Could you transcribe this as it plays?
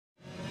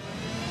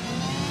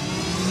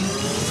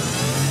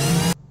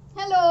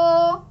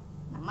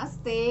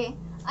Namaste,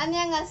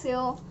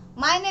 annyeonghaseyo.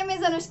 My name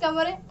is Anushka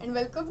Morey and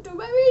welcome to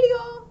my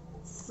video.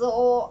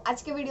 So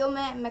आज के video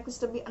में मैं कुछ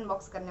तो भी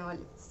अनबॉक्स करने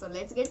वाली हूँ. So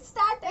let's get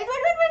started.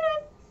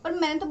 Wait. पर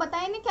मैंने तो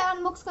बताया नहीं क्या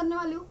अनबॉक्स करने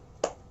वाली हूँ.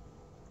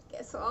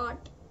 Guess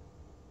what?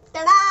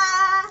 Ta-da!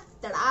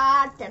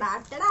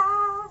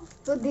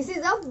 So this is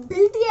a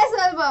BTS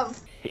album.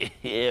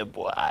 Yeah,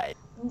 boy.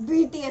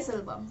 BTS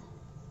album.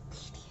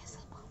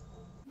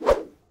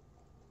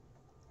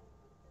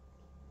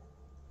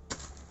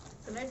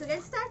 So let's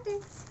get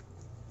started.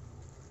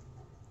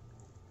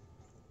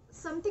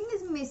 Something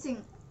is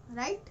missing,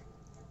 right?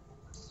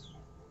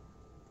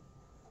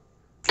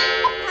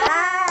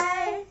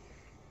 Hi.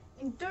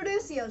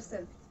 Introduce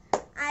yourself.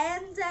 I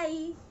am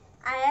Jai.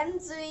 I am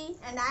Zui.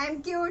 And I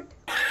am cute.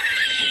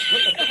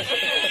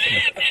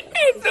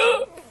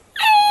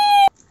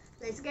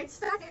 Let's get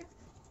started.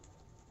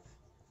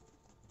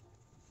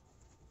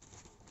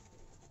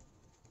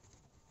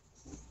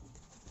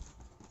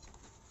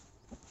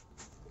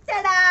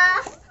 Ta-da!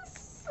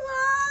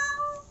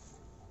 Wow!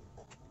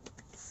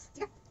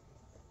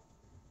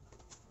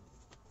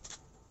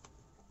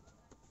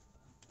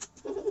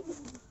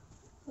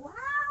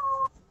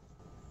 Wow!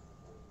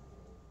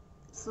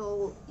 So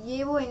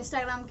ये वो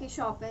Instagram की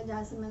shop है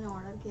जहाँ से मैंने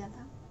order किया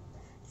था.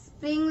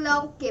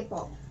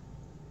 springlovekpop.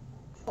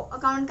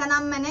 Account का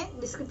नाम मैंने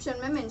डिस्क्रिप्शन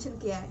में मेंशन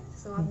किया है.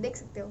 So आप देख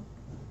सकते हो.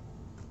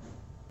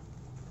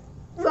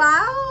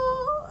 वाओ!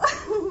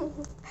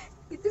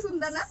 कितनी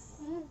सुंदर ना.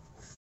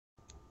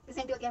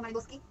 सेंटी हो गया हमारे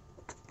दोस्त की.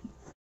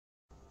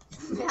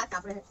 मेरा हाथ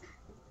कांप रहा है.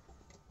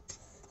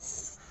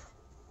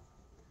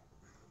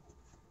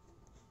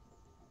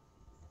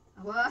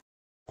 वो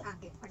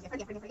आगे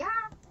फट गया.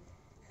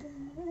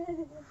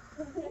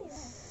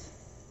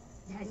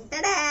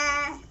 डंडा.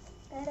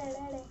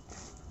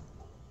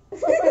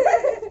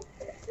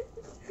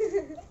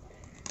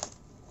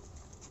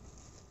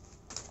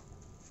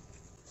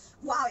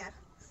 वाओ यार.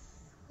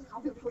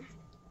 How beautiful.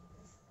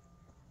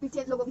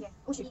 BTS लोगो भी है.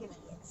 Oh shit.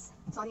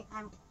 Sorry,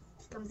 I'm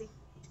clumsy.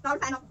 Proud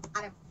fan of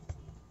RM.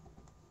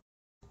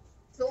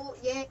 So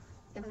ये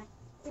क्या बना है?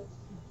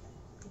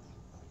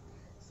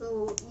 So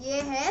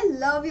ये है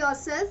Love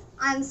Yourself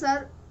Answer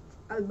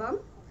album.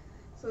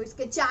 So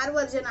इसके 4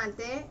 वर्जन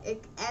आते हैं.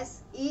 एक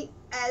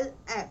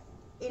SELF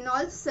In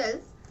All Self.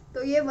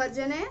 तो ये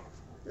वर्जन है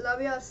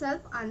Love Yourself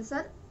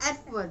Answer F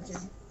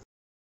version.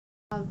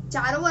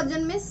 चारों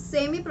वर्जन में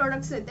सेम ही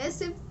प्रोडक्ट्स रहते हैं.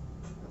 सिर्फ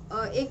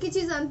एक ही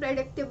चीज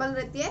अनप्रेडिक्टेबल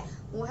रहती है,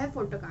 वो है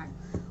फोटो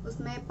कार्ड.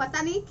 उसमें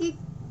पता नहीं कि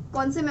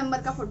कौन से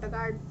मेंबर का फोटो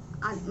कार्ड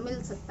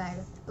मिल सकता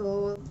है.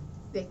 तो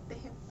देखते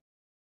हैं.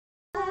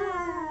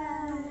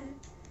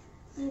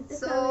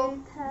 So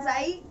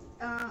जाई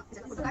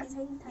photo card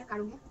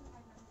काटूंगी.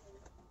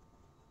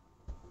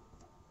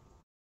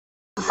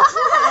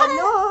 I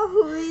know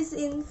who is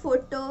in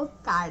photo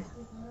card.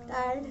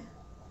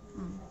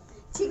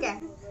 ठीक है.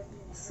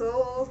 सो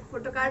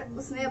फोटो कार्ड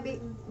उसने अभी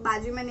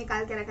बाजू में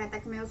निकाल के रखा है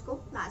ताकि मैं उसको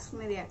लास्ट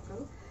में रिएक्ट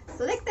करूं.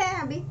 तो देखते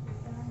हैं अभी.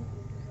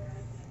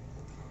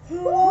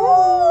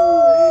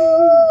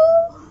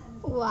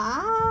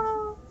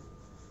 Wow.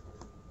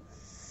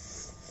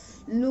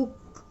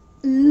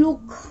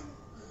 Look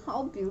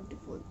how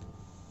beautiful.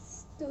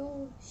 So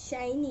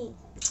shiny.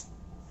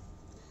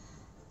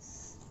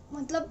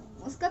 मतलब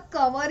उसका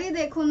कवर ही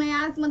देखो ना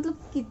यार.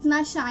 मतलब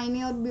कितना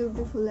शाइनी और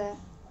ब्यूटीफुल है.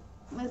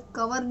 मैं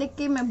कवर देख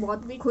के मैं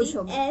बहुत खुश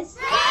हो गई.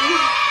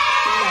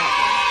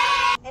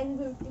 And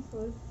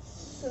beautiful.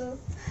 So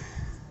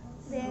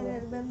their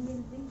album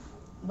will be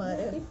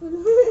beautiful.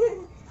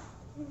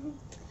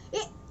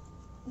 Hey,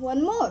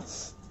 one more.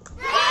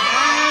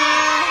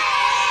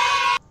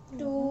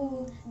 2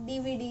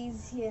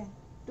 DVDs here.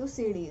 2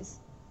 CDs.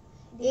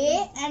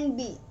 A and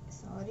B.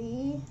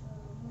 Sorry.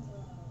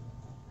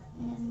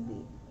 A and B.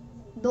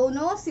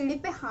 दोनों सीडी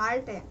पे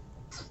हार्ट है.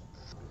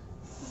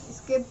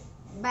 इसके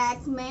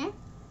बैक में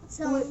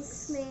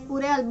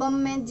पूरे एल्बम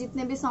में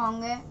जितने भी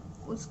सॉन्ग है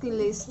उसकी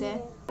लिस्ट है.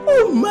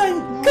 Oh my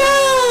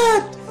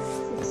God!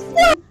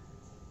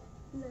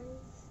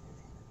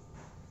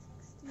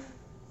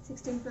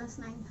 16 plus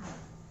 9 था.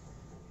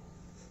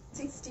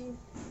 16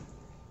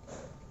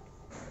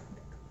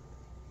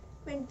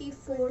 24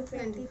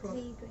 23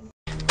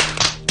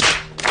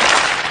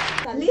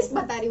 लिस्ट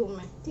बता रही हूँ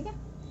मैं. ठीक है.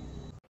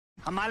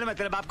 हम मालूम है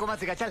तेरे बाप को मत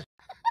सिखा. चल.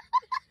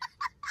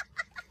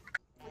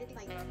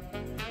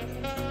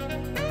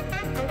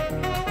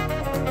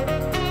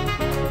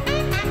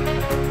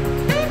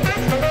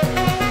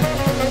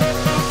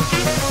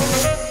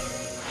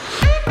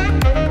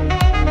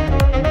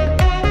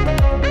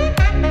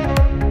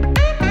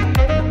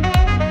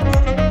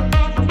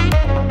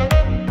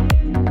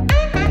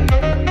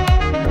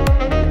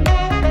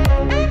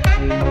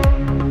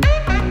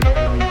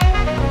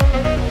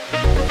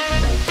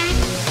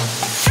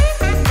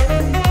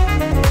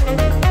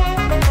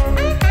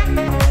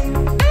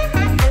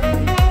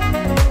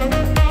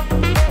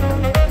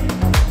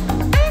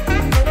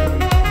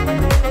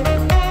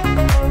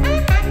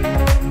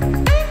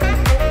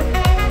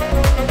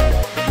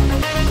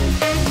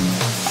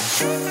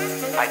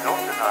 I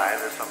don't deny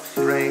there's some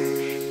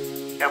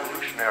strange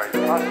evolutionary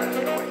process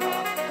going on.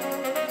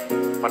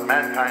 But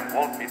mankind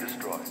won't be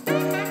destroyed.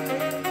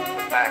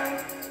 The fact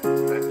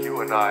that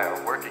you and I are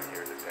working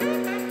here today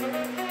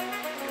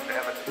is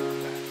evidence of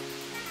that.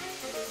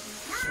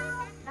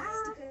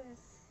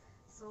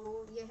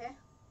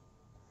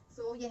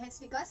 So ये है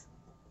स्टिकर्स.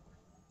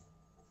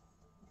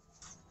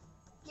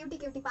 Cutie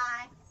cutie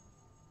pie.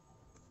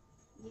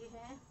 ये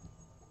है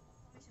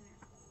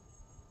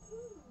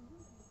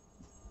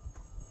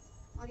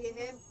और ये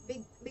है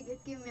big hit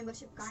की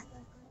membership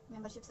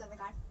सर्वे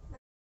card.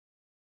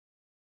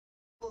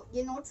 तो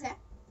ये नोट्स है.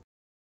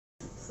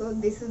 So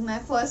this is my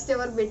first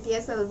ever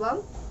BTS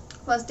album,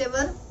 first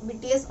ever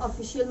BTS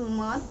official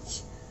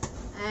merch,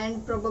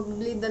 and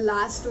probably the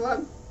last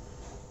one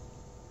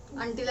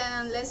until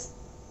and unless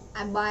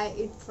I buy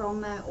it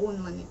from my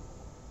own money.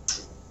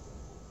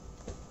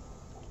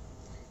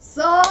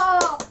 So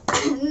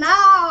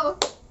now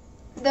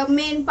the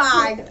main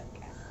part.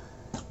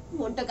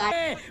 Photo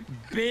card.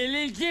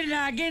 बेलीची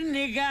नागिन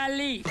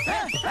निकाली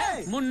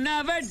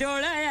मुन्ना पे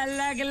डोला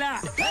लगला.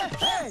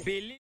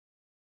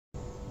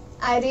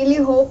 I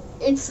really hope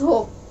it's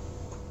hope.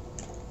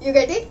 You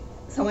get it?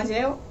 समझ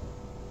रहे हो?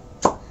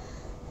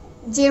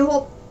 J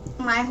hope,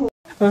 my hope.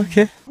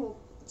 Okay. Hope,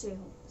 J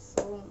hope.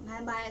 So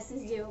my bias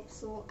is J hope.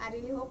 So I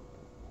really hope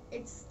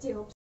it's J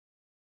hope.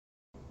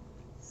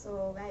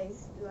 So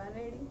guys, you are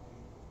ready?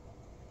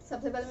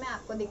 सबसे पहले मैं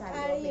आपको दिखा रही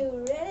हूँ. Are you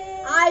ready?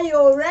 Are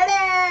you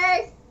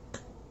ready?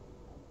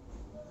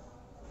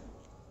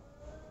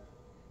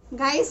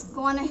 Guys,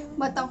 कौन है?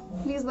 बताओ,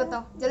 प्लीज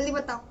बताओ, जल्दी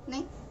बताओ.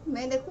 नहीं,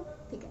 मैं देखूं.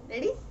 ठीक है.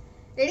 रेडी?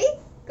 रेडी?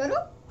 करो.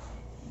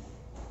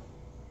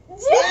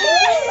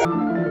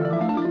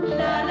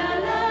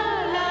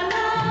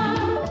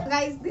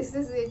 Guys, this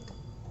is it.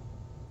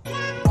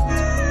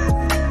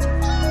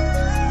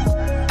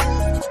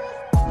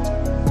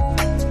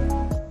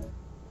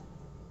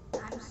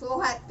 I'm so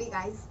happy,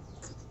 guys.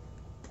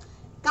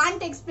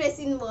 Can't express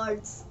in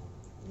words.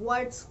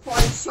 Words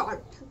fall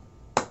short.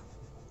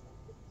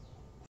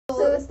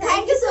 So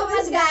thank you so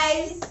much,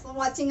 guys, for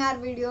watching our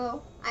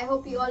video. I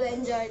hope you all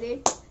enjoyed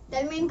it.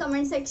 Tell me in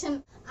comment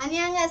section.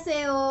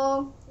 안녕하세요.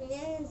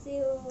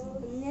 안녕하세요.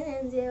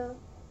 안녕하세요.